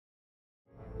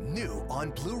new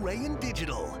on Blu-ray and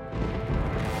digital.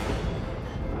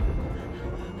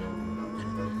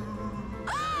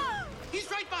 He's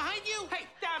right behind you! Hey,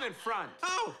 down in front!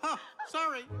 Oh,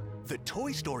 sorry. The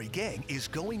Toy Story gang is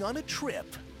going on a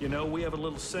trip. You know, we have a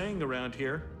little saying around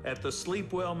here. At the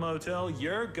Sleep Well Motel,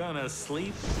 you're gonna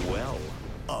sleep well.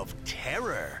 Of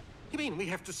terror. You mean we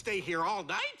have to stay here all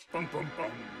night? Bum, bum,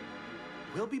 bum.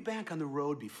 We'll be back on the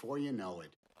road before you know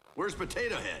it. Where's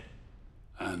Potato Head?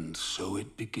 And so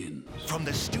it begins. From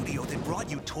the studio that brought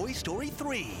you Toy Story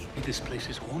 3. This place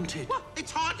is haunted. What?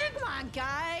 It's haunted? Come on,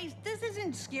 guys. This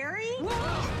isn't scary.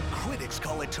 Critics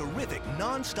call it terrific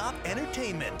non-stop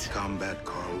entertainment. Combat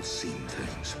Carl's seen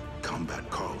things. Combat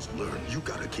Carl's learned. You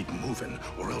gotta keep moving,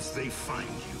 or else they find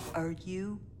you. Are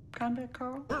you Combat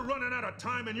Carl? We're running out of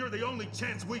time, and you're the only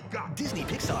chance we got. Disney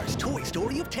Pixar's Toy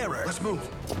Story of Terror. Let's move.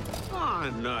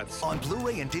 Oh, nuts. On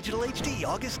Blu-ray and digital HD,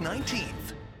 August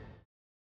 19th.